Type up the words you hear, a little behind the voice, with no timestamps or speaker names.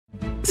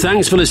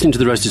Thanks for listening to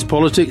The Rest is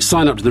Politics.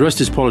 Sign up to The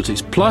Rest is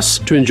Politics Plus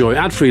to enjoy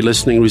ad-free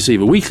listening,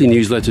 receive a weekly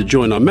newsletter,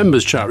 join our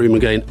members' chat room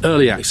and gain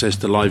early access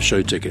to live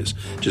show tickets.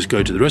 Just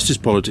go to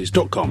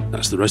therestispolitics.com.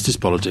 That's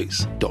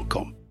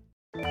therestispolitics.com.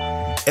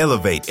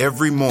 Elevate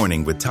every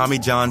morning with Tommy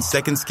John's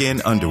Second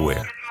Skin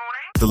underwear.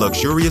 The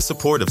luxurious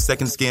support of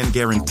Second Skin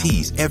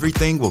guarantees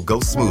everything will go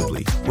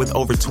smoothly. With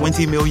over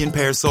 20 million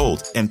pairs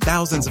sold and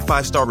thousands of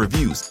 5-star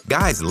reviews,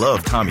 guys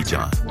love Tommy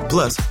John.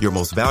 Plus, your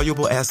most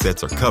valuable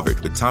assets are covered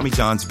with Tommy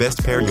John's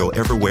best pair you'll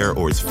ever wear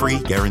or its free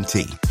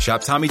guarantee.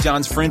 Shop Tommy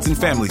John's Friends and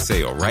Family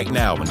Sale right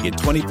now and get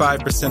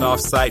 25%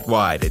 off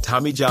site-wide at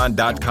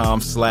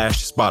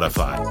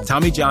TommyJohn.com/Spotify.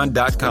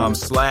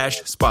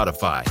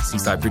 TommyJohn.com/Spotify. See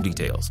site for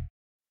details.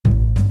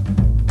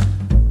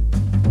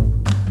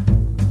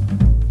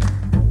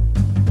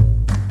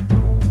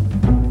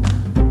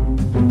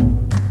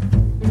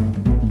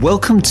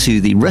 Welcome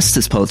to the Rest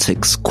is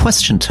Politics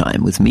question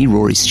time with me,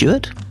 Rory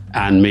Stewart.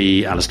 And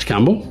me, Alistair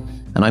Campbell.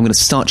 And I'm going to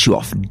start you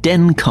off.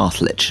 Den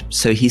Cartledge.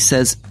 So he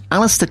says,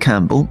 Alistair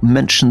Campbell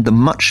mentioned the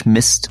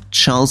much-missed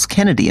Charles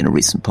Kennedy in a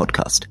recent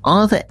podcast.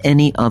 Are there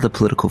any other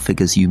political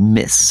figures you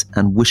miss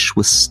and wish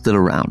were still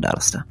around,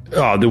 Alistair?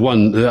 Oh, the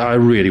one that I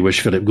really wish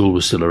Philip Gould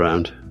was still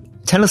around.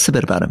 Tell us a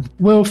bit about him.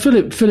 Well,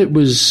 Philip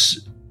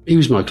was... He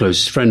was my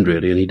closest friend,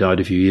 really, and he died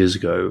a few years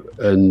ago.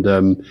 And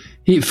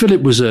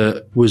Philip was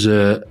a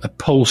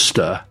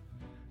pollster,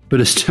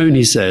 but as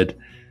Tony said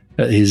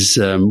at his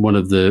one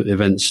of the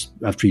events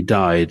after he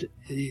died,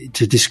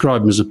 to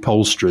describe him as a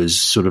pollster is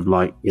sort of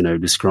like,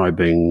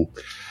 describing,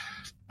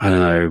 I don't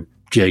know,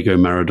 Diego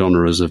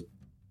Maradona as a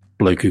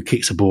bloke who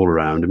kicks a ball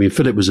around. I mean,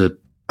 Philip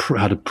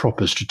had a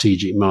proper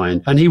strategic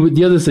mind, and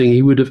the other thing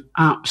he would have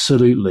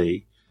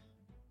absolutely.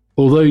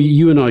 Although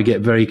you and I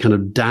get very kind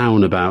of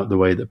down about the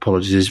way that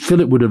politics is,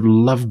 Philip would have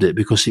loved it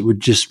because it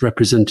would just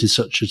represented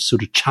such a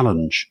sort of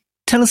challenge.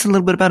 Tell us a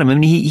little bit about him. I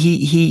mean,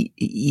 he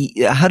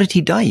how did he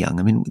die young?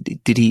 I mean,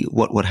 did he,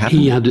 what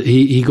happened?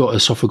 He got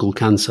esophageal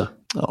cancer.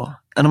 Oh,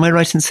 and am I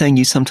right in saying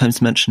you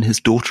sometimes mention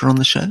his daughter on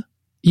the show?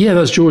 Yeah,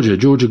 that's Georgia.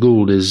 Georgia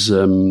Gould is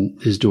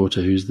his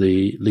daughter, who's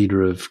the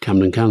leader of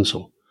Camden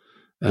Council.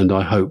 And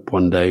I hope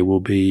one day will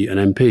be an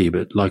MP.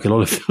 But like a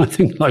lot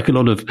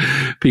of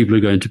people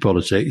who go into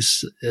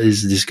politics,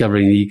 is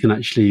discovering you can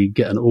actually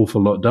get an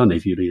awful lot done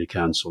if you lead a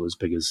council as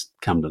big as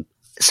Camden.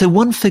 So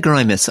one figure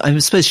I miss, I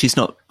suppose she's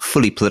not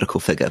fully political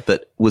figure,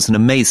 but was an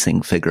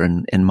amazing figure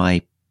in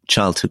my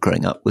childhood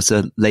growing up, was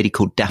a lady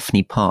called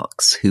Daphne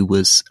Parkes, who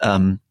was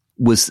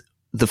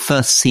the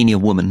first senior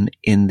woman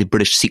in the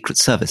British Secret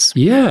Service.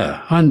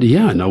 Yeah, I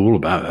know all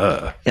about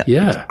her.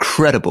 Yeah.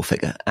 Incredible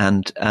figure.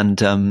 And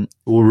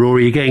well,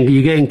 Rory,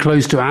 you're getting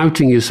close to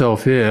outing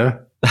yourself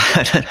here.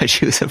 I don't know.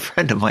 She was a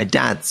friend of my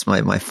dad's.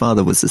 My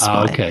father was a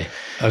spy. Okay.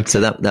 So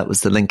that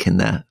was the link in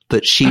there.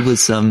 But she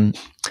was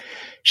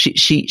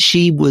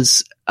she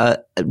was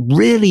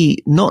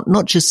really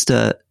not just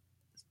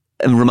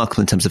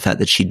remarkable in terms of the fact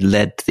that she'd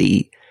led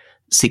the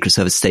Secret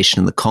Service station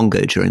in the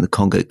Congo during the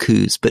Congo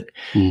coups, but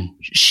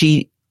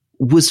she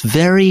was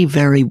very,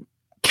 very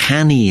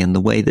canny in the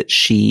way that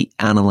she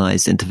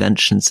analyzed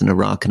interventions in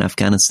Iraq and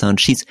Afghanistan.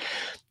 She's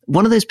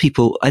one of those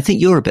people, I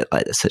think you're a bit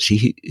like this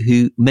actually,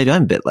 who maybe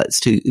I'm a bit like this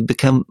too, who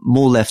become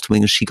more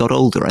left-wing as she got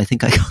older. I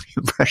think I got the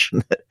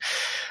impression that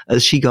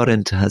as she got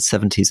into her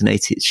 70s and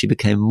 80s, she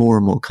became more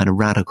and more kind of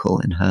radical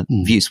in her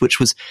views, which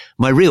was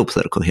my real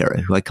political hero,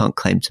 who I can't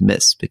claim to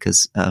miss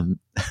because,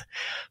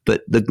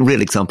 but the real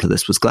example of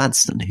this was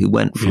Gladstone, who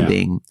went from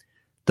being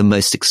the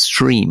most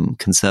extreme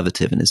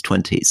conservative in his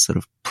 20s, sort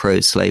of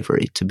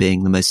pro-slavery, to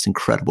being the most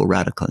incredible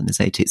radical in his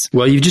 80s.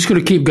 Well, you've just got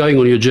to keep going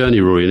on your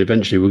journey, Rory, and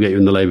eventually we'll get you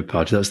in the Labour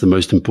Party. That's the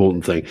most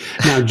important thing.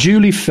 Now,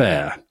 Julie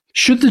Fair.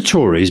 Should the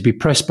Tories be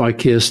pressed by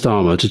Keir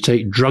Starmer to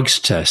take drugs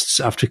tests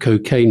after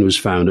cocaine was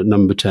found at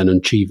number 10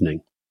 and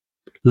Chevening?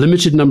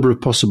 Limited number of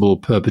possible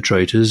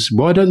perpetrators.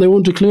 Why don't they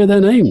want to clear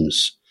their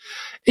names?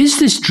 Is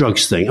this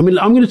drugs thing? I mean,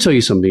 I'm going to tell you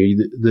something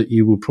that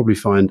you will probably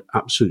find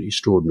absolutely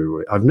extraordinary,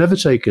 Rory. I've never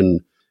taken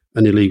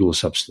an illegal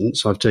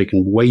substance. I've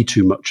taken way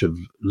too much of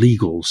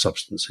legal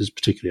substances,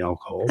 particularly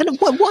alcohol. And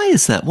why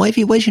is that? Why have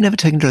you never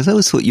taken drugs? I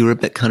always thought you were a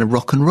bit kind of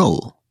rock and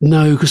roll.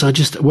 No, because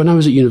when I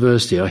was at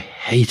university, I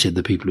hated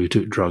the people who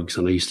took drugs,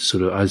 and I used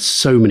to I had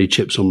so many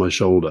chips on my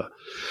shoulder.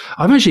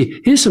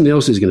 Here's something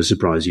else that's going to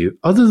surprise you.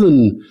 Other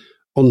than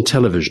on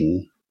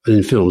television and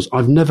in films,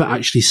 I've never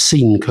actually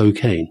seen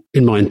cocaine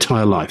in my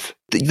entire life.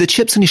 The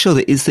chips on your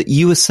shoulder is that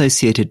you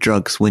associated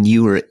drugs when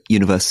you were at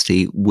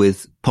university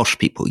with posh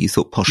people. You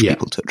thought posh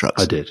people took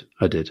drugs.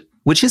 I did.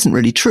 Which isn't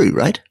really true,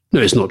 right? No,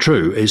 it's not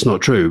true. It's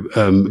not true.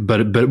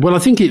 But I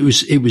think it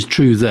was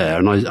true there.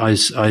 And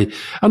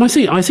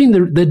I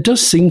think there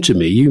does seem to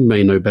me, you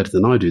may know better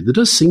than I do, there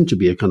does seem to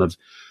be a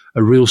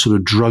real sort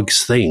of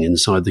drugs thing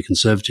inside the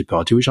Conservative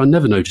Party, which I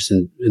never noticed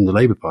in the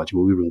Labour Party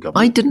when we were in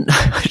government.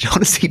 I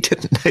honestly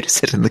didn't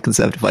notice it in the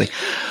Conservative Party.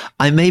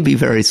 I may be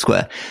very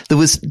square. There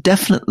was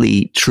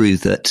definitely true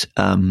that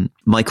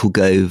Michael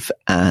Gove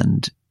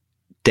and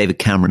David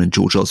Cameron and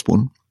George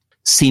Osborne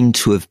seemed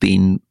to have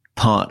been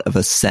part of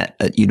a set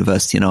at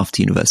university and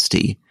after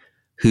university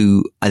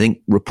who I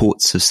think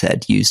reports have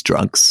said used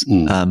drugs.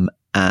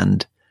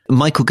 And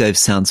Michael Gove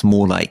sounds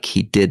more like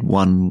he did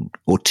 1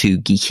 or 2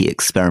 geeky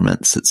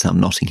experiments at some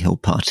Notting Hill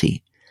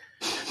party.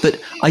 But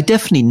I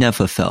definitely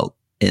never felt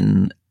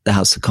in the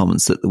House of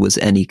Commons that there was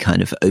any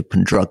kind of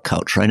open drug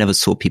culture. I never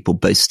saw people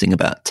boasting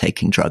about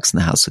taking drugs in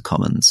the House of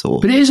Commons.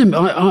 But it isn't.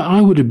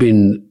 I would have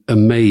been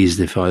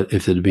amazed if there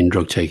had been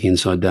drug taking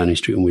inside Downing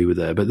Street when we were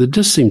there. But there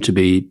does seem to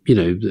be,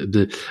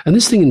 and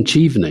this thing in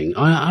Chevening.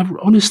 I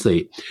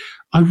honestly,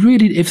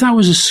 if that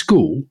was a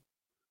school,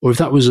 or if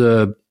that was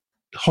a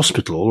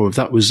hospital, or if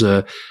that was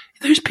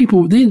those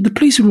people, the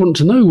police would want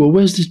to know, well,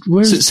 where's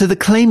this? So the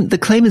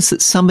claim is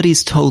that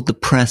somebody's told the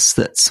press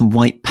that some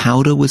white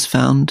powder was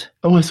found.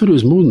 Oh, I thought it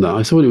was more than that.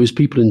 I thought it was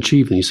people in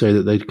Chevening say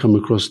that they'd come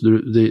across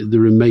the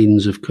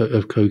remains of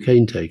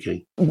cocaine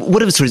taking.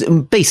 Whatever stories.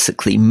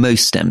 Basically,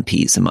 most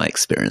MPs, in my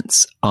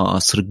experience,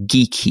 are sort of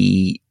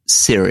geeky,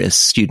 serious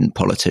student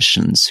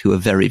politicians who are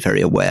very,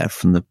 very aware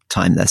from the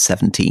time they're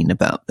 17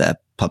 about their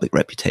public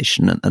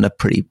reputation and are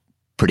pretty.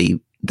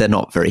 They're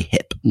not very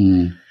hip.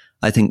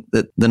 I think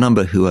that the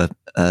number who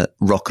are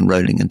rock and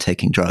rolling and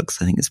taking drugs,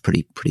 I think is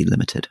pretty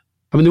limited.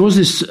 I mean, there was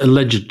this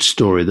alleged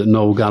story that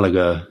Noel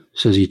Gallagher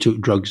says he took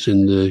drugs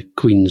in the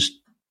Queen's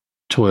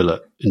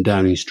toilet in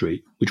Downing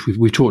Street, which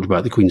we've talked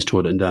about the Queen's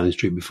toilet in Downing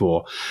Street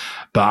before,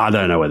 but I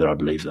don't know whether I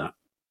believe that.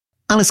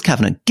 Alice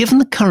Kavanagh, given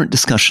the current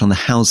discussion on the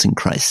housing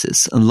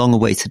crisis and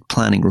long-awaited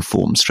planning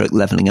reform /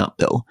 levelling up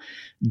bill,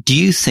 do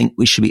you think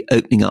we should be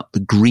opening up the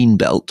green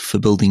belt for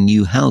building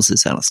new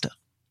houses, Alistair?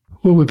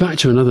 Well, we're back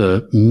to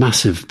another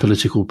massive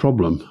political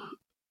problem.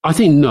 I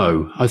think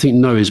no. I think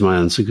no is my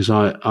answer, because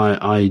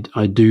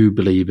I do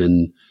believe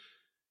in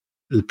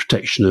the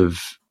protection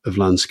of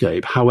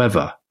landscape.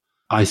 However,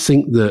 I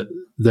think that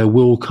there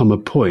will come a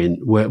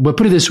point where, well,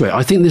 put it this way,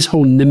 I think this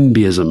whole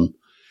NIMBYism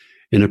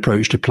in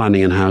approach to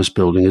planning and house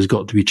building has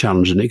got to be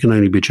challenged, and it can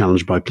only be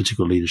challenged by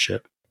political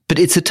leadership. But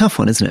it's a tough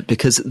one, isn't it?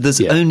 Because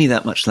there's only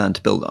that much land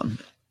to build on.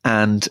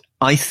 And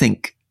I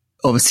think,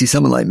 obviously,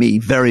 someone like me,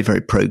 very, very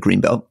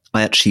pro-Greenbelt,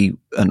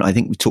 and I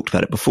think we talked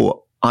about it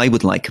before, I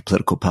would like a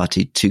political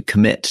party to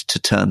commit to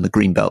turn the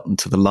Greenbelt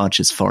into the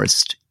largest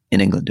forest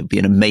in England. It would be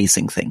an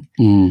amazing thing.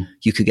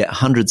 You could get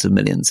hundreds of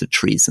millions of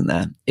trees in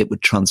there. It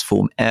would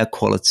transform air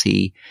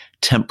quality,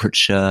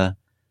 temperature,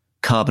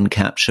 carbon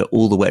capture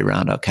all the way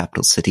around our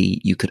capital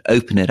city. You could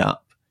open it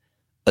up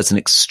as an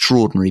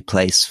extraordinary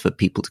place for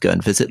people to go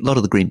and visit. A lot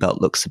of the Greenbelt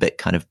looks a bit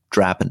kind of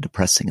drab and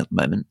depressing at the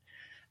moment.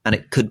 And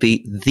it could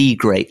be the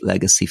great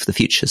legacy for the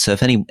future. So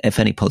if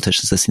any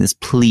politicians listening to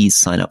this, please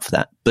sign up for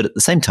that. But at the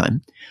same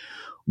time,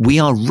 we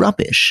are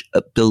rubbish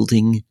at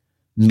building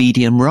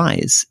medium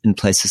rise in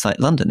places like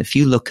London. If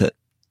you look at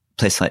a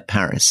place like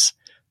Paris,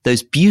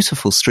 those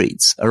beautiful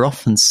streets are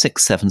often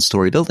 6-7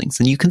 story buildings.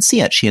 And you can see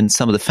actually in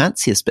some of the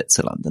fanciest bits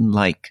of London,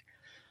 like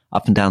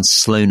up and down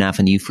Sloane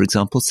Avenue, for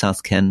example,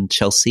 South Ken,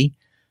 Chelsea,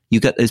 you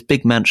get those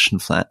big mansion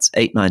flats,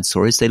 8-9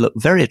 stories. They look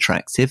very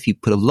attractive. You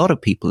put a lot of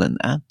people in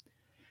there.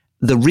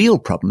 The real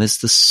problem is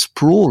the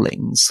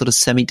sprawling sort of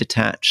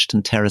semi-detached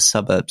and terrace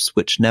suburbs,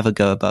 which never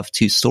go above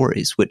 2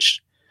 stories,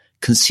 which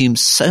consume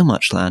so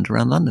much land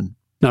around London.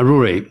 Now,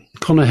 Rory,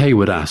 Connor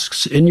Hayward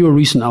asks, in your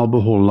recent Albert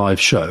Hall live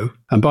show,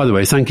 and by the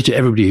way, thank you to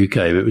everybody who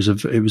came. It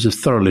was a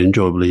thoroughly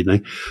enjoyable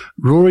evening.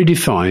 Rory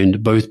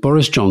defined both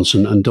Boris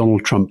Johnson and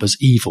Donald Trump as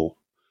evil.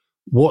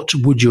 What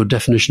would your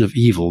definition of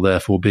evil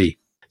therefore be?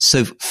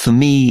 So for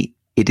me,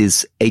 it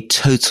is a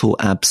total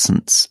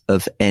absence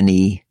of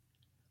any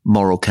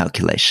moral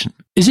calculation.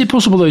 Is it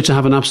possible, though, to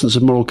have an absence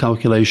of moral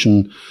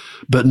calculation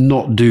but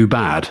not do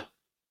bad?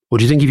 Or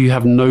do you think if you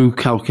have no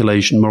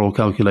moral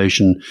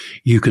calculation,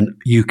 you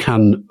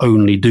can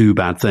only do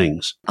bad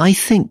things? I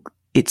think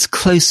it's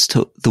close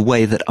to the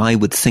way that I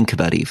would think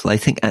about evil. I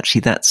think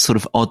actually that's sort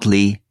of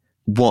oddly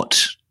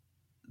what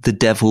the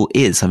devil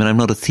is. I mean, I'm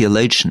not a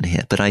theologian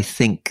here, but I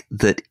think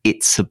that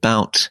it's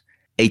about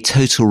a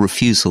total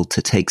refusal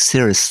to take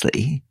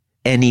seriously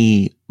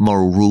any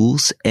moral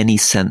rules, any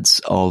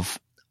sense of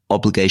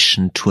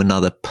obligation to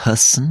another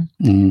person.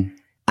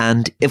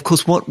 And of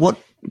course, what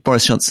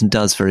Boris Johnson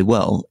does very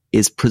well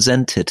is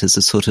present it as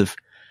a sort of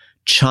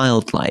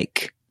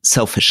childlike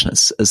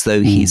selfishness, as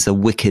though he's a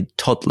wicked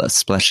toddler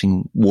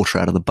splashing water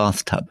out of the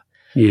bathtub.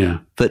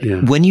 But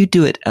when you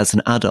do it as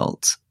an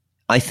adult,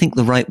 I think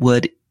the right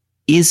word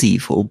is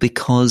evil,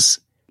 because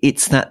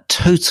it's that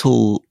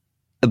total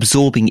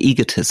absorbing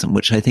egotism,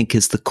 which I think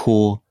is the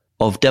core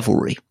of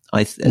devilry.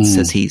 It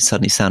says he's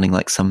suddenly sounding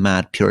like some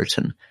mad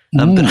Puritan.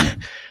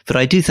 But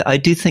I do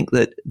think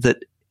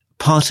that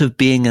part of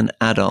being an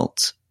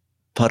adult,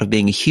 part of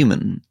being a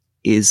human,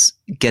 is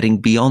getting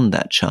beyond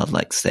that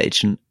childlike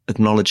stage and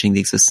acknowledging the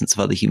existence of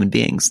other human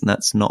beings, and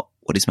that's not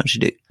what he's meant to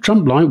do.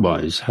 Trump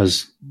likewise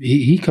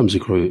he comes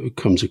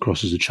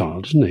across as a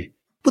child, doesn't he?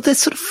 Well, they're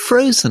sort of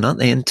frozen, aren't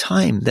they, in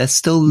time? They're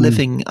still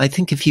living, I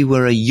think if you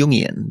were a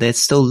Jungian, they're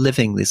still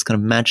living this kind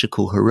of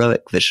magical,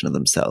 heroic vision of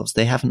themselves.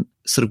 They haven't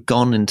sort of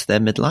gone into their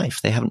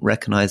midlife. They haven't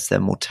recognized their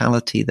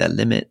mortality, their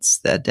limits,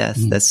 their death.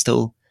 They're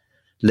still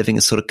living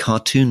a sort of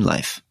cartoon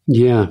life.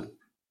 Yeah.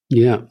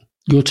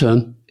 Your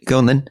turn. Go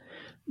on then.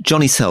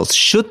 Johnny Sells,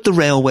 should the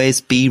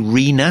railways be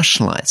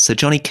renationalised? So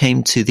Johnny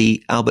came to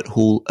the Albert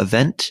Hall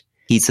event.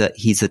 He's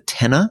a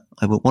tenor.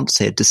 I would want to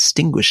say a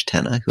distinguished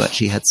tenor who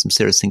actually had some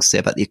serious things to say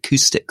about the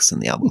acoustics in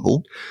the Albert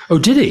Hall. Oh,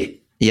 did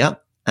he? Yeah.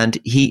 And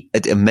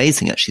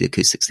amazing actually, the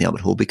acoustics in the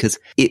Albert Hall, because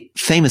it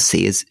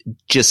famously is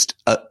just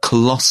a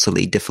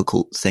colossally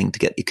difficult thing to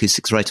get the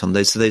acoustics right on. Do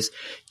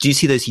you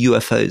see those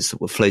UFOs that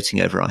were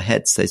floating over our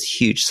heads? Those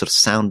huge sort of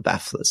sound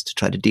bafflers to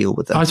try to deal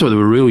with them. I thought they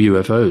were real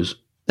UFOs.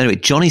 Anyway,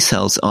 Johnny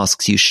Sells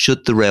asks you,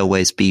 should the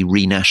railways be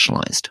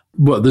renationalised?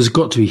 Well, there's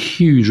got to be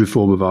huge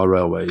reform of our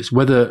railways.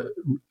 Whether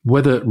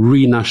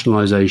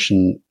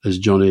renationalisation, as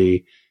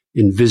Johnny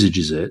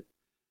envisages it,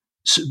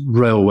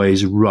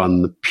 railways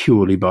run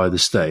purely by the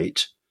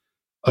state,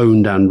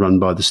 owned and run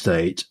by the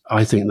state,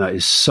 I think that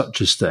is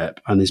such a step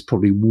and is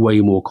probably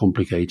way more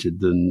complicated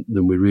than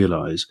we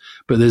realise.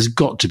 But there's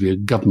got to be a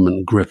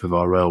government grip of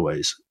our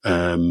railways.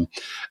 And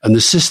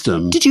the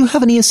system... Did you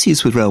have any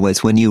issues with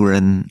railways when you were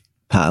in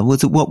power?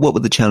 What were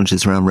the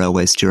challenges around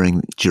railways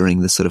during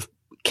the sort of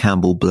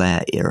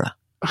Campbell-Blair era?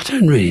 I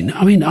don't really know.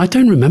 I mean, I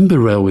don't remember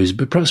railways,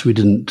 but perhaps we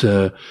didn't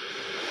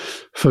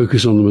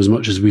focus on them as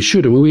much as we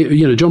should. I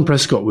mean, John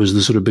Prescott was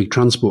the sort of big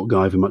transport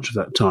guy for much of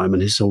that time,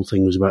 and his whole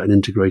thing was about an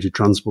integrated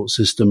transport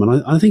system.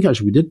 And I think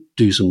actually we did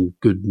do some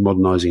good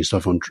modernising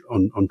stuff on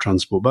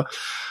transport. But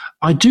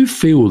I do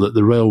feel that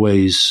the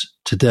railways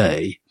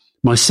today,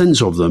 my sense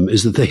of them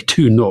is that they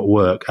do not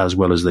work as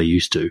well as they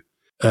used to.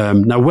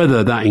 Now,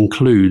 whether that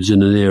includes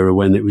in an era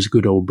when it was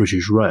good old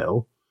British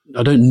Rail,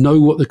 I don't know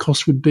what the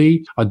cost would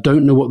be. I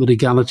don't know what the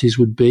legalities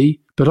would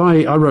be. But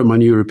I wrote my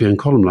New European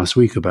column last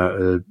week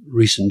about a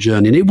recent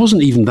journey, and it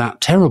wasn't even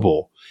that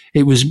terrible.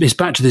 It's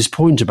back to this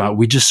point about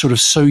we're just sort of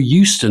so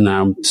used to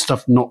now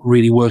stuff not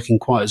really working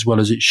quite as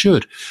well as it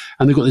should.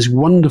 And they've got this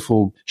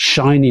wonderful,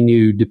 shiny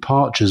new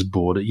departures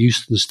board at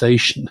Euston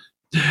Station.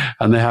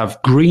 And they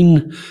have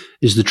green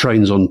is the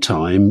train's on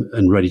time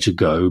and ready to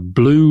go.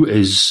 Blue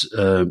is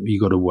you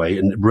got to wait,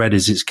 and red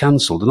is it's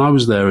cancelled. And I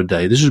was there a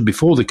day. This was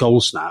before the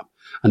cold snap,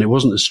 and it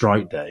wasn't a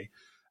strike day,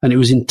 and it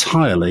was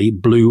entirely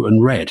blue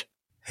and red.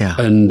 Yeah.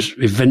 And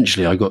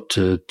eventually I got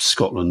to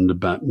Scotland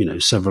about,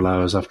 several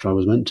hours after I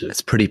was meant to.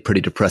 It's pretty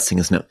depressing,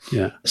 isn't it?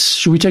 Yeah.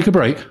 Should we take a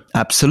break?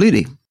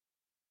 Absolutely.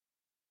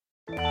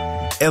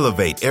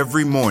 Elevate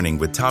every morning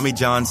with Tommy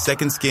John's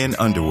Second Skin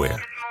underwear.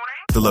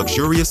 The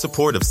luxurious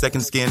support of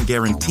Second Skin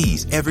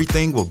guarantees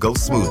everything will go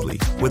smoothly.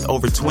 With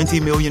over 20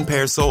 million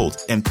pairs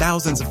sold and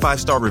thousands of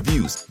 5-star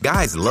reviews,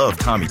 guys love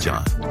Tommy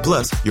John.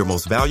 Plus, your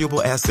most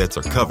valuable assets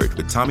are covered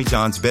with Tommy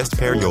John's best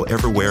pair you'll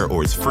ever wear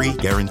or its free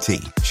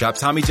guarantee. Shop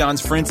Tommy John's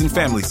Friends and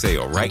Family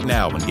Sale right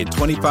now and get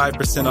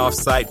 25% off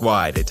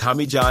site-wide at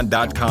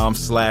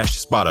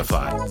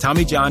TommyJohn.com/Spotify.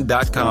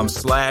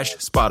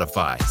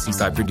 TommyJohn.com/Spotify. See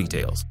site for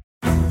details.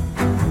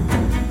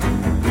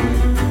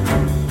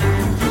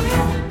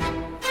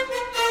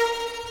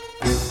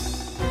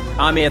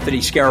 I'm Anthony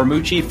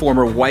Scaramucci,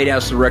 former White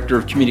House Director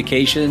of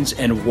Communications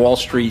and Wall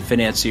Street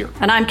financier.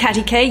 And I'm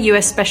Katty Kay,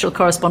 US Special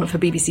Correspondent for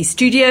BBC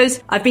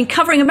Studios. I've been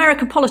covering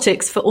American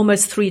politics for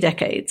almost 3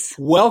 decades.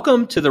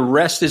 Welcome to The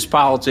Rest is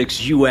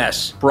Politics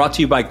US, brought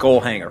to you by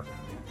Goalhanger.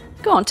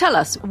 Go on, tell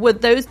us, were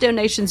those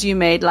donations you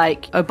made,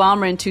 like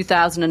Obama in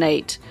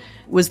 2008,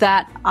 was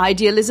that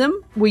idealism?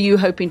 Were you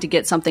hoping to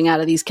get something out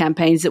of these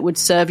campaigns that would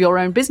serve your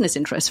own business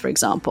interests, for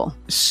example?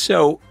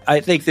 So I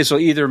think this will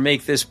either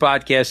make this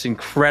podcast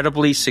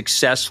incredibly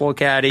successful,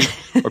 Katty,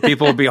 or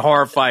people will be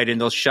horrified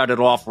and they'll shut it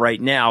off right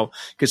now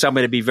because I'm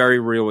going to be very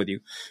real with you.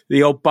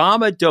 The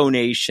Obama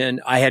donation,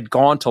 I had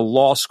gone to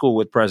law school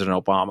with President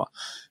Obama.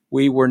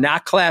 We were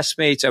not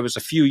classmates. I was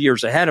a few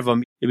years ahead of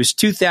him. It was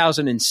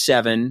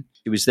 2007.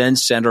 He was then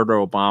Senator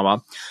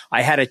Obama.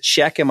 I had a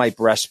check in my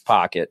breast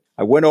pocket.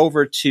 I went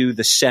over to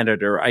the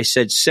senator. I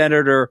said,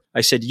 Senator,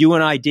 you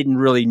and I didn't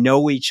really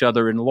know each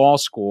other in law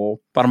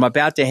school, but I'm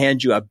about to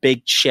hand you a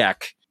big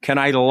check. Can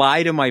I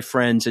lie to my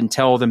friends and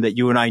tell them that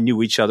you and I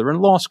knew each other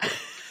in law school?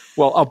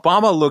 Well,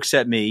 Obama looks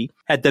at me,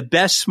 had the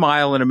best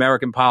smile in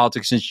American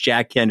politics since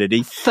Jack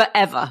Kennedy.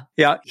 Forever.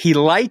 Yeah. He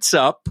lights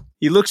up.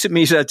 He looks at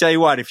me and says, I'll tell you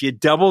what, if you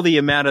double the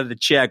amount of the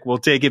check, we'll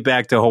take it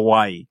back to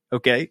Hawaii.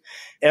 Okay.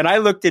 And I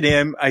looked at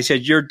him. I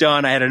said, you're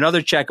done. I had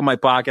another check in my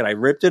pocket. I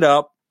ripped it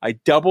up. I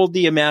doubled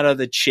the amount of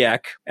the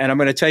check. And I'm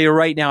going to tell you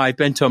right now, I've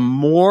been to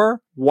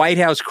more White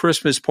House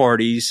Christmas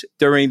parties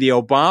during the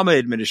Obama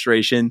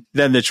administration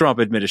than the Trump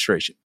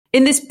administration.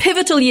 In this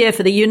pivotal year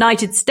for the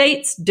United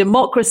States,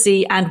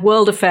 democracy, and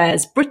world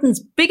affairs, Britain's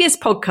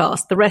biggest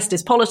podcast, The Rest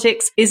is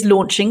Politics, is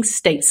launching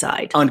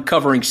stateside.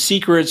 Uncovering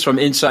secrets from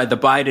inside the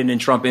Biden and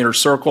Trump inner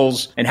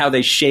circles and how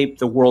they shape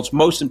the world's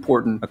most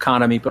important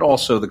economy, but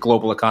also the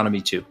global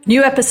economy too.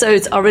 New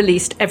episodes are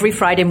released every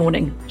Friday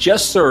morning.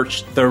 Just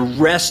search The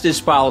Rest is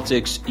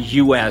Politics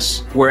US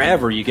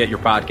wherever you get your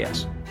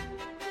podcasts.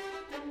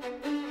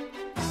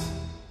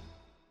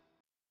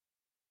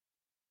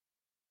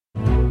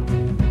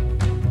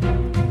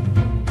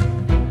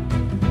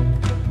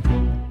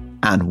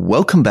 And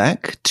welcome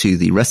back to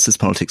the Rest is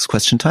Politics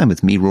Question Time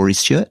with me, Rory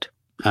Stewart.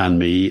 And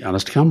me,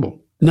 Alistair Campbell.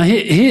 Now,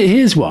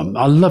 here's one.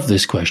 I love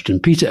this question.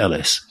 Peter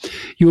Ellis.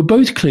 You are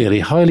both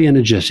clearly highly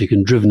energetic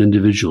and driven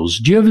individuals.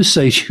 Do you ever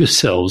say to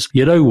yourselves,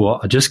 you know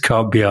what, I just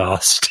can't be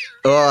asked?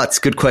 Oh, that's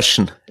a good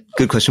question.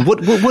 Good question.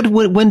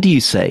 When do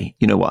you say,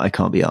 you know what, I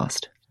can't be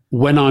asked?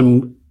 When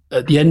I'm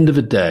at the end of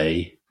a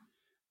day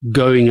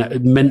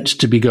meant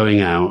to be going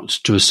out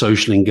to a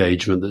social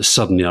engagement that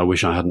suddenly I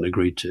wish I hadn't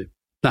agreed to.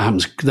 That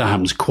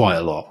happens quite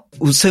a lot.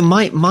 So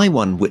my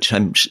one, which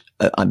I'm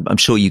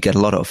sure you get a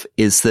lot of,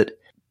 is that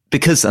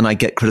because, and I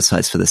get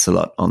criticized for this a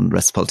lot on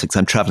Rest of Politics,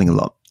 I'm traveling a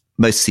lot,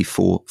 mostly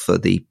for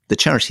the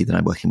charity that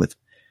I'm working with.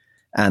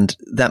 And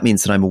that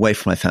means that I'm away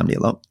from my family a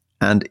lot.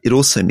 And it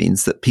also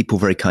means that people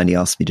very kindly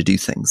ask me to do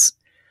things.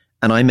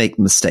 And I make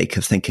the mistake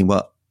of thinking,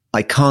 well,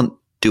 I can't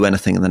do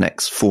anything in the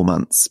next 4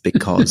 months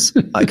because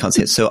I can't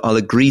see it. So I'll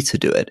agree to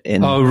do it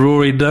Oh,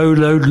 Rory, no.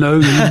 You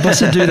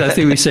mustn't do that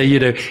thing. We say,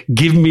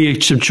 give me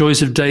some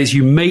choice of dates.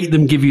 You make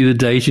them give you the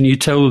date and you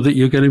tell them that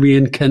you're going to be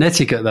in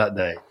Connecticut that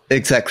day.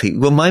 Exactly.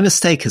 Well, my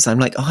mistake is I'm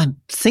like, I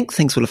think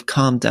things will have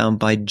calmed down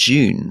by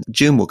June.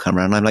 June will come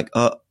around. I'm like,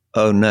 oh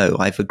no,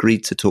 I've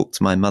agreed to talk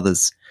to my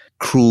mother's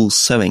cruel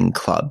sewing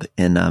club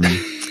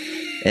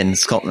in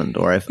Scotland,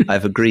 or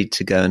I've agreed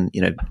to go and,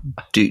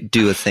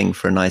 do a thing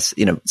for a nice,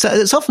 so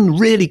it's often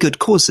really good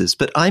causes,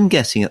 but I'm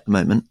getting at the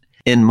moment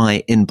in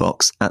my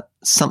inbox at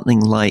something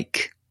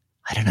like,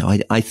 I don't know,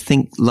 I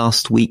think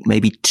last week,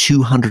 maybe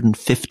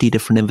 250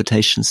 different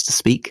invitations to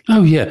speak.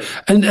 Oh yeah.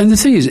 And the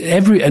thing is,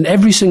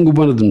 every single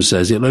one of them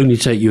says it'll only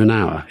take you an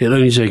hour. It'll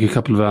only take a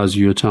couple of hours of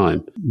your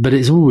time, but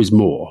it's always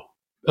more.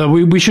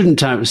 We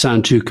shouldn't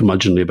sound too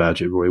curmudgeonly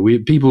about it, Roy.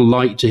 People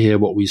like to hear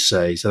what we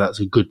say, so that's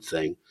a good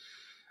thing.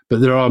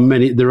 But there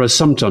are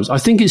sometimes, I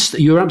think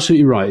you're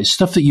absolutely right. It's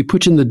stuff that you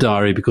put in the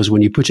diary because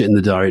when you put it in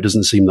the diary, it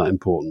doesn't seem that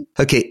important.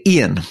 Okay,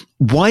 Ian,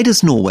 why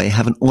does Norway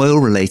have an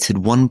oil-related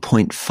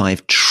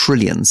 1.5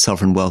 trillion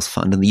sovereign wealth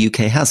fund and the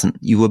UK hasn't?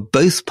 You were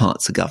both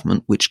parts of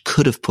government which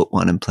could have put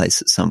one in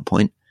place at some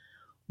point.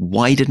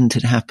 Why didn't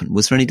it happen?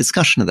 Was there any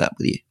discussion of that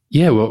with you?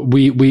 Yeah, well,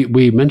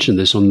 we mentioned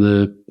this on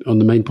the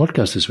main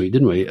podcast this week,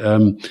 didn't we?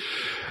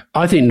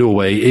 I think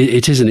Norway,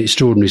 it is an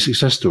extraordinary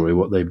success story,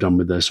 what they've done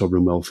with their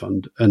sovereign wealth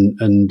fund.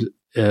 And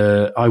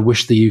I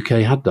wish the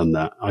UK had done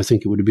that. I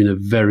think it would have been a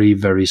very,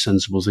 very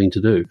sensible thing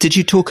to do. Did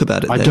you talk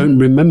about it? I don't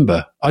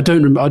remember. I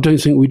don't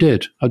think we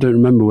did. I don't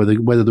remember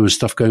whether there was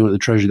stuff going on at the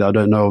Treasury that I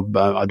don't know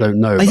about. I don't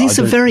know. I think it's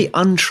a very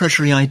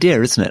un-Treasury idea,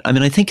 isn't it? I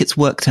mean, I think it's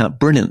worked out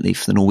brilliantly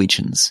for the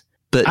Norwegians.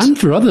 And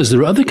for others, there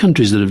are other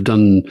countries that have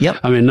done. Yep.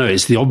 I mean, no,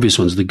 it's the obvious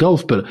ones, the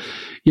Gulf, but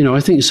I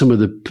think some of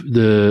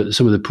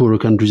the poorer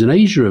countries in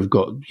Asia have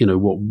got they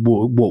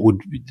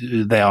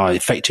are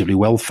effectively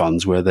wealth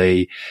funds where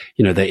they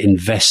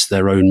invest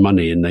their own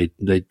money and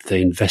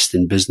they invest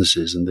in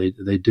businesses and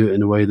they do it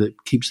in a way that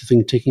keeps the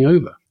thing ticking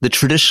over. The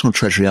traditional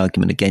Treasury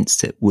argument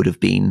against it would have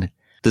been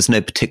there's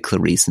no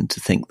particular reason to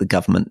think the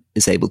government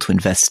is able to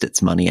invest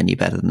its money any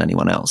better than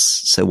anyone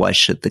else. So why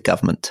should the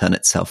government turn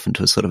itself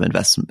into a sort of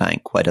investment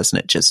bank? Why doesn't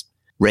it just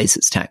raise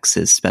its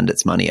taxes, spend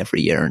its money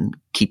every year and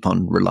keep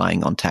on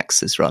relying on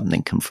taxes rather than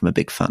income from a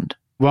big fund?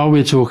 While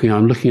we're talking,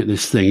 I'm looking at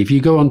this thing. If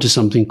you go onto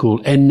something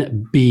called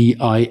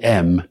nbim.no.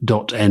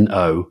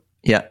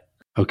 Yeah.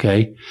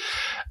 Okay.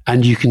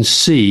 And you can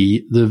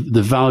see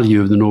the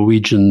value of the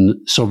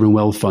Norwegian sovereign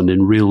wealth fund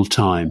in real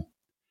time.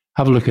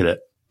 Have a look at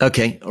it.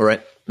 Okay. All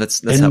right.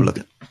 Let's have a look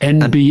at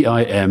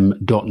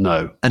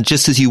nbim.no. And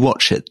just as you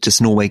watch it,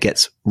 just Norway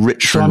gets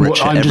richer and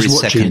richer every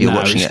second you're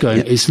watching it.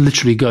 It's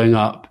literally going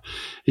up.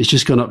 It's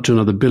just gone up to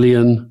another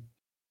billion.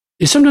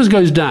 It sometimes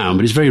goes down,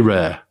 but it's very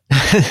rare.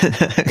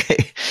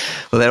 Okay.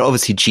 Well, they're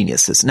obviously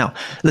geniuses. Now,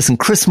 listen,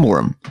 Chris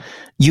Morham,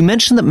 you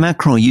mentioned that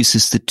Macron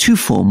uses the tu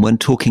form when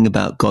talking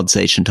about God's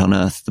agent on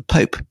earth, the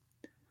Pope.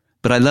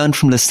 But I learned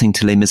from listening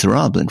to Les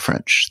Miserables in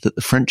French that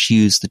the French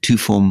use the tu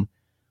form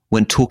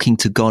when talking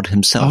to God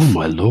himself. Oh,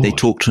 my Lord. They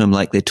talk to him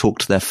like they talk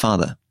to their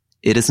father.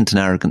 It isn't an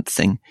arrogant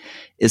thing.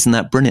 Isn't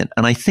that brilliant?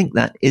 And I think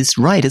that is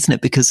right, isn't it?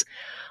 Because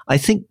I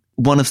think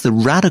one of the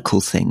radical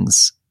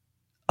things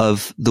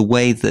of the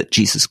way that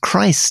Jesus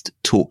Christ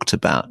talked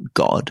about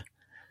God,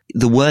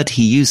 the word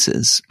he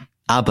uses,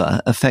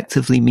 Abba,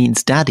 effectively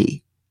means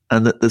daddy.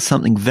 And that there's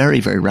something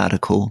very, very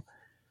radical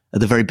at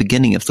the very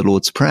beginning of the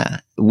Lord's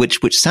Prayer,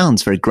 which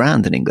sounds very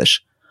grand in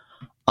English,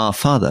 our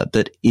Father,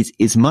 but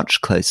is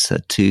much closer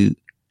to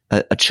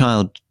a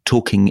child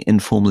talking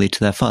informally to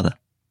their father.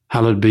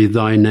 Hallowed be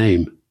thy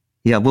name.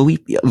 Yeah, well,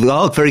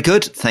 very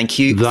good. Thank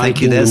you.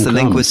 Thank you. There's the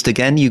linguist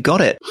again. You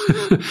got it.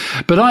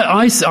 But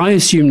I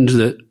assumed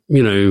that,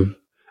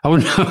 I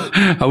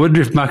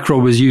wonder if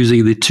Macron was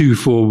using the tu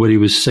form when he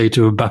was say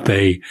to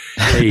Mbappe,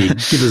 hey,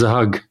 give us a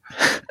hug.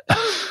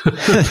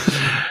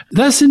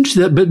 That's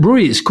interesting. But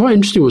Rory, it's quite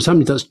interesting what's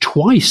happening. That's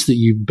twice that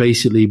you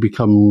basically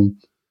become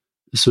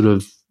sort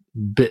of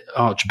bit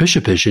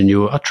archbishopish in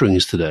your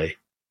utterings today.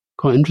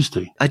 Quite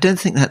interesting. I don't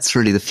think that's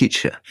really the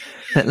future.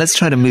 Let's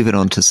try to move it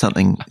on to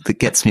something that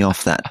gets me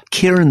off that.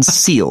 Kieran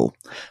Seal,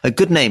 a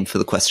good name for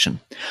the question.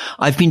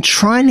 I've been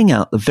trialing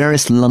out the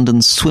various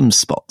London swim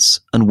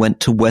spots and went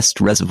to West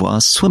Reservoir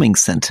Swimming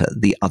Centre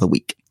the other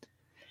week.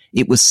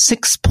 It was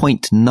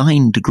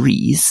 6.9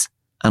 degrees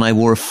and I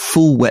wore a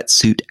full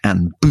wetsuit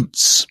and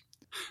boots.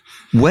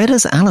 Where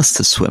does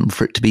Alistair swim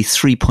for it to be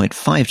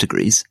 3.5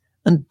 degrees?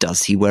 And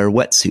does he wear a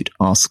wetsuit?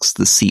 Asks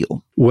the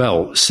seal.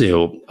 Well,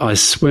 Seal, I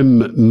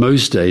swim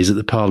most days at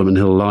the Parliament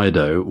Hill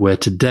Lido, where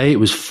today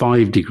it was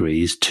 5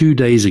 degrees. 2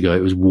 days ago,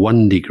 it was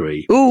 1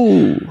 degree.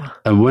 Ooh.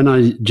 And when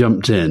I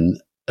jumped in,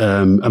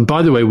 and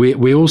by the way,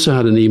 we also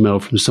had an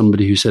email from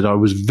somebody who said I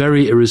was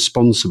very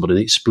irresponsible in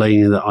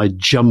explaining that I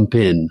jump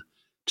in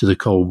to the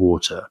cold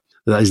water.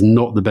 That is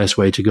not the best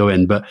way to go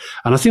in. And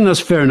I think that's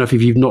fair enough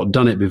if you've not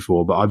done it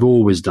before, but I've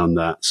always done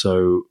that.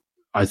 So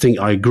I think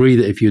I agree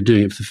that if you're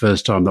doing it for the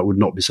first time, that would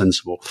not be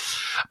sensible.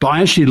 But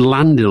I actually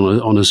landed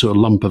on a sort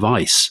of lump of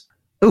ice.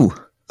 Oh.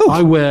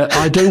 I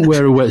don't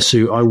wear a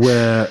wetsuit.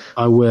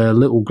 I wear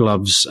little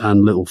gloves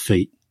and little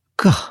feet.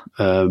 God.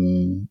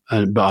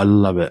 But I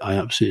love it. I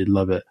absolutely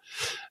love it.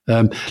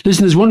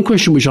 Listen, there's one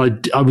question which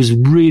I was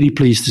really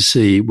pleased to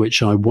see,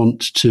 which I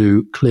want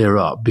to clear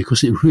up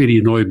because it really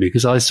annoyed me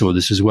because I saw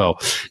this as well.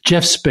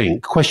 Jeff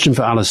Spink, question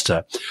for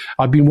Alistair.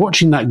 I've been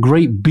watching that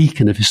great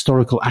beacon of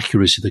historical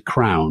accuracy, The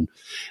Crown.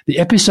 The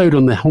episode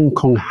on the Hong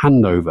Kong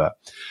handover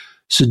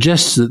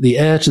suggests that the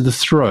heir to the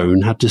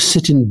throne had to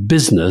sit in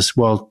business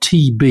while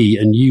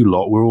TB and you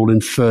lot were all in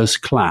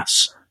first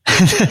class.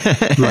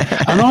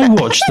 Right. And I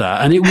watched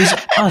that and it was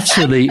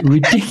utterly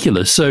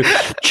ridiculous. So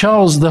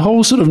Charles, the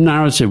whole sort of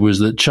narrative was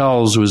that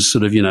Charles was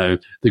sort of, the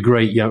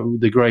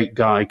great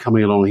guy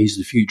coming along, he's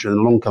the future, and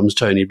along comes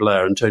Tony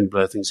Blair and Tony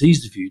Blair thinks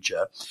he's the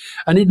future.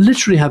 And it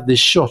literally had this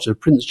shot of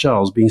Prince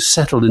Charles being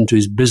settled into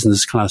his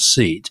business class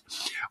seat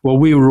while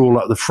we were all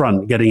at the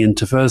front getting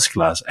into first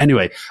class.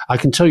 Anyway, I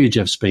can tell you,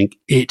 Jeff Spink,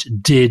 it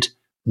did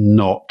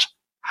not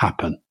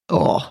happen.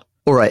 Oh,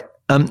 all right.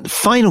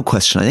 Final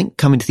question, I think,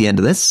 coming to the end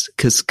of this,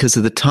 because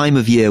of the time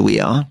of year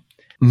we are.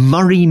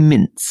 Murray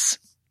Mintz,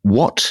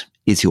 what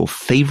is your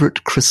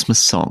favourite Christmas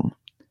song?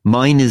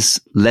 Mine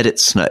is Let It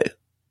Snow,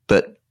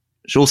 but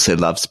she also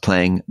loves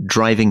playing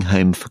Driving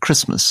Home for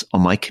Christmas on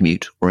my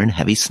commute or in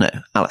heavy snow.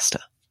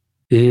 Alistair.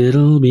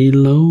 It'll be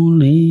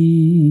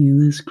lonely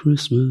this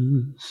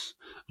Christmas,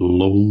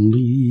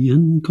 lonely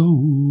and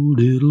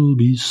cold. It'll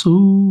be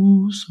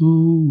so,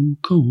 so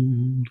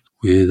cold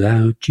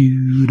without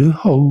you to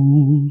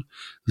hold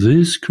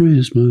this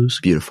Christmas.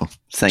 Beautiful.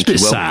 Thank you.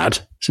 It's a bit sad.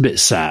 It's a bit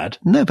sad.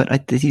 No,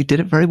 but you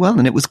did it very well,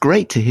 and it was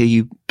great to hear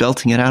you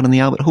belting it out in the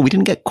Albert Hall. We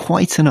didn't get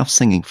quite enough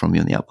singing from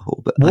you in the Albert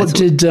Hall. But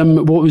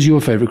what was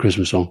your favourite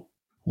Christmas song?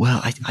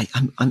 Well, guys,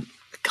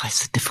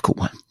 it's a difficult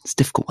one. It's a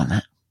difficult one,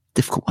 that.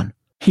 Difficult one.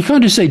 You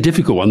can't just say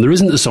difficult one. There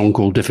isn't a song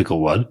called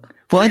Difficult One.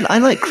 Well, I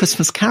like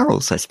Christmas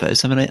carols, I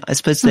suppose. I mean, I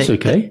suppose that's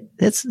okay.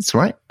 It's all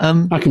right.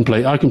 I can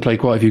play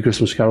quite a few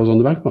Christmas carols on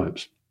the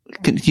bagpipes.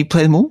 Can you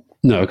play them all?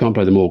 No, I can't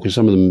play them all because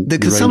some of them.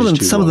 Because some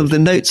of them, the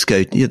notes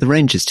go. Yeah, the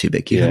range is too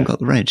big. You haven't got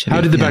the range. How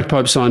did the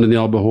bagpipes sound in the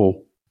Albert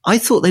Hall? I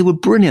thought they were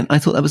brilliant. I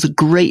thought that was a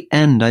great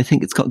end. I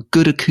think it's got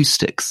good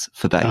acoustics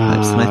for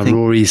bagpipes. And I think,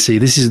 Rory, see,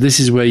 this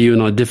is where you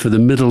and I differ. The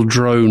middle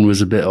drone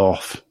was a bit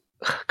off.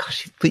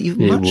 Gosh, but you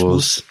much more.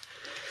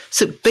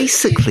 So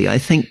basically, I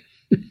think,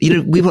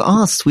 we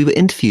were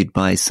interviewed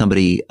by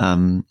somebody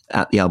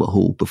at the Albert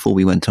Hall before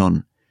we went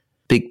on.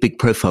 Big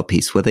profile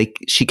piece where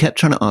she kept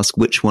trying to ask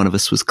which one of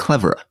us was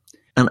cleverer.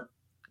 And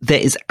there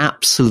is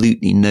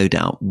absolutely no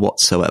doubt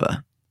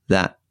whatsoever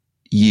that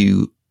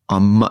you are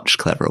much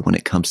cleverer when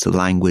it comes to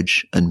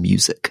language and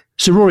music.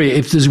 So, Rory,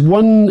 if there's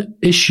one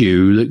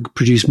issue that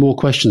produced more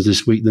questions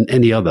this week than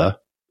any other,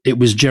 it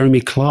was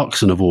Jeremy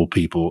Clarkson of all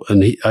people.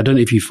 And I don't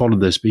know if you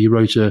followed this, but he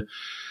wrote a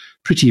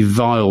pretty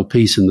vile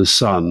piece in The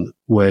Sun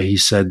where he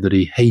said that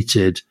he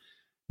hated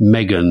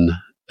Meghan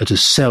at a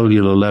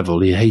cellular level.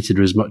 He hated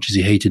her as much as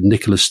he hated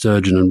Nicola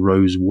Sturgeon and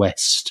Rose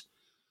West.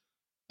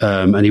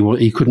 And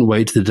he couldn't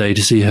wait to the day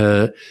to see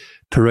her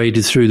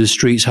paraded through the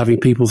streets having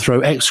people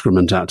throw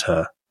excrement at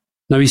her.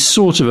 Now, he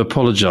sort of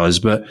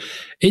apologized, but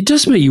it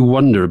does make you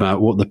wonder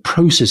about what the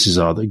processes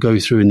are that go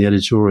through in the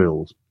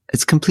editorials.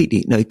 It's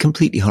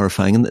completely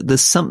horrifying. And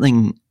there's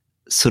something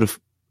sort of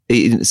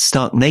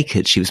stark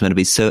naked she was meant to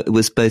be. So it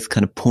was both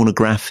kind of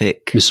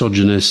pornographic,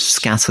 misogynist,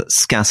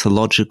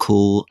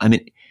 scatological. I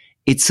mean,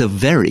 it's a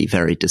very,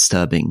 very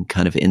disturbing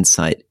kind of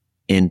insight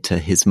into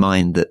his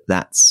mind that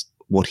that's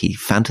what he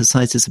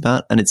fantasizes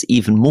about. And it's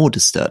even more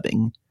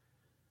disturbing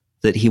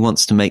that he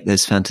wants to make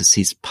those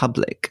fantasies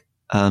public.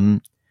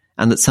 And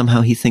that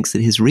somehow he thinks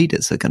that his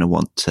readers are going to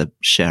want to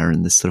share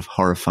in this sort of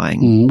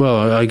horrifying.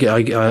 Well, I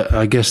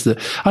guess that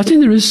I think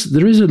there is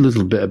a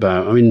little bit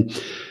about. I mean,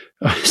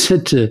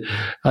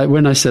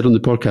 when I said on the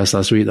podcast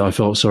last week that I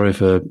felt sorry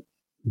for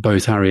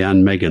both Harry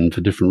and Meghan for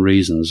different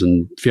reasons,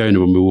 and Fiona,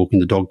 when we were walking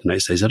the dog the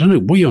next day, said, "I don't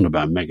know what you're on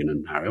about, Meghan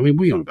and Harry. I mean,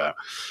 what are you on about?"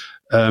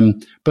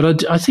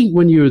 But I think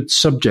when you're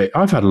subject,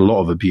 I've had a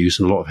lot of abuse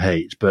and a lot of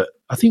hate, but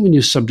I think when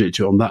you're subject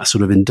to it on that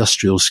sort of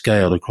industrial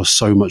scale across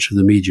so much of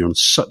the media on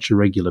such a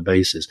regular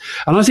basis,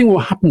 and I think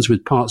what happens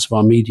with parts of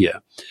our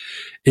media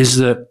is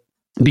that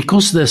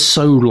because they're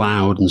so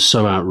loud and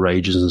so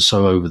outrageous and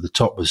so over the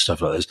top with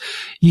stuff like this,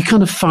 you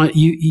kind of find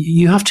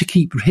you have to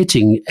keep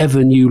hitting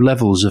ever new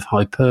levels of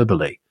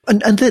hyperbole.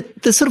 And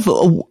they're sort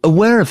of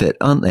aware of it,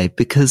 aren't they?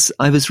 Because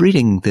I was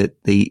reading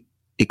that the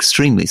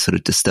extremely sort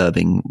of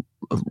disturbing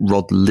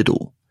Rod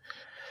Liddell.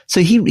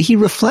 So he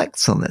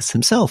reflects on this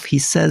himself. He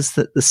says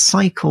that the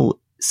cycle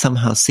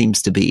somehow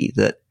seems to be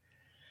that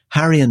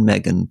Harry and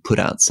Meghan put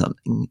out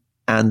something,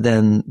 and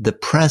then the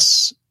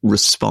press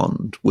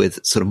respond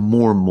with sort of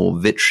more and more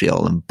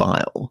vitriol and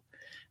bile.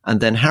 And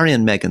then Harry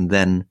and Meghan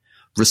then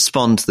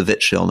respond to the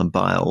vitriol and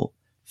bile,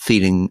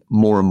 feeling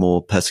more and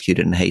more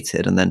persecuted and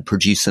hated, and then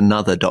produce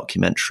another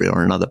documentary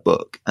or another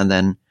book. And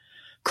then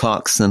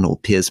Clarkson or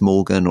Piers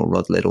Morgan or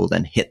Rod Liddell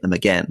then hit them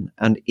again.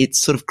 And it's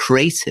sort of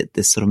created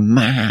this sort of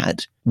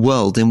mad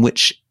world in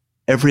which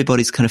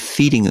everybody's kind of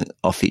feeding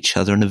off each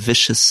other in a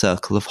vicious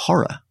circle of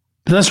horror.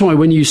 But that's why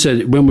when we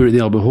were at the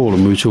Albert Hall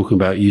and we were talking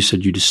about, you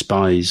said you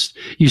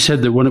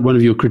said that one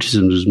of your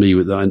criticisms was me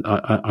with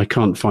that I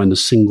can't find a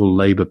single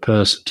Labour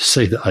person to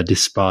say that I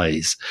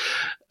despise.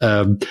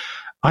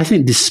 I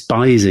think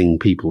despising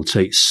people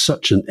takes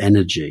such an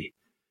energy.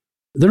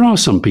 There are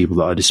some people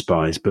that I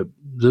despise, but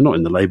they're not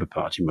in the Labour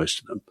Party,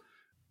 most of them.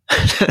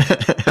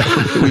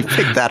 We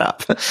picked that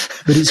up.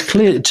 But it's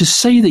clear to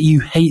say that you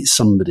hate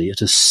somebody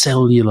at a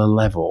cellular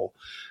level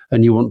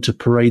and you want to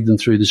parade them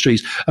through the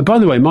streets. And by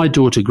the way, my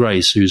daughter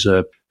Grace, who's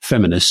a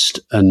feminist,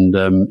 and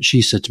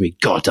she said to me,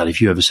 God, Dad, if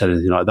you ever said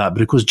anything like that.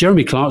 But of course,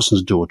 Jeremy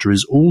Clarkson's daughter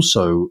is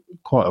also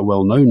quite a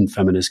well-known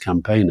feminist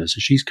campaigner. So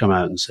she's come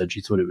out and said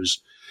she thought it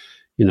was,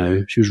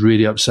 she was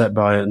really upset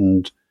by it.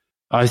 And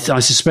I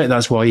suspect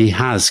that's why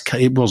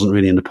it wasn't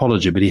really an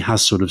apology, but he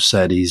has sort of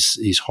said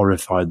he's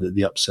horrified at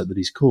the upset that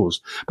he's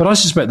caused. But I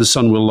suspect the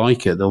Sun will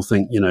like it. They'll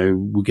think,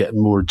 we'll get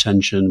more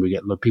attention. We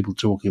get people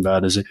talking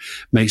about it as it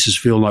makes us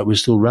feel like we're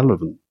still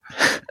relevant.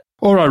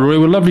 All right, Roy,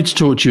 well, lovely to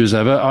talk to you as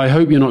ever. I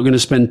hope you're not going to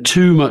spend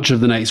too much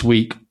of the next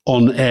week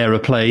on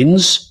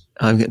aeroplanes.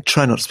 I'm going to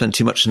try not to spend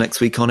too much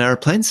next week on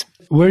aeroplanes.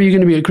 Where are you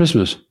going to be at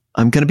Christmas?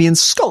 I'm going to be in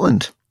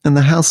Scotland, in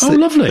the house.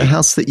 Lovely. The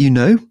house that you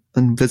know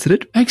and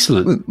visited.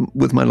 Excellent.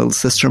 With my little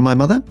sister and my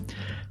mother.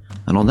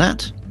 And on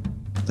that,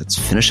 let's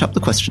finish up the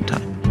question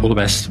time. All the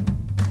best.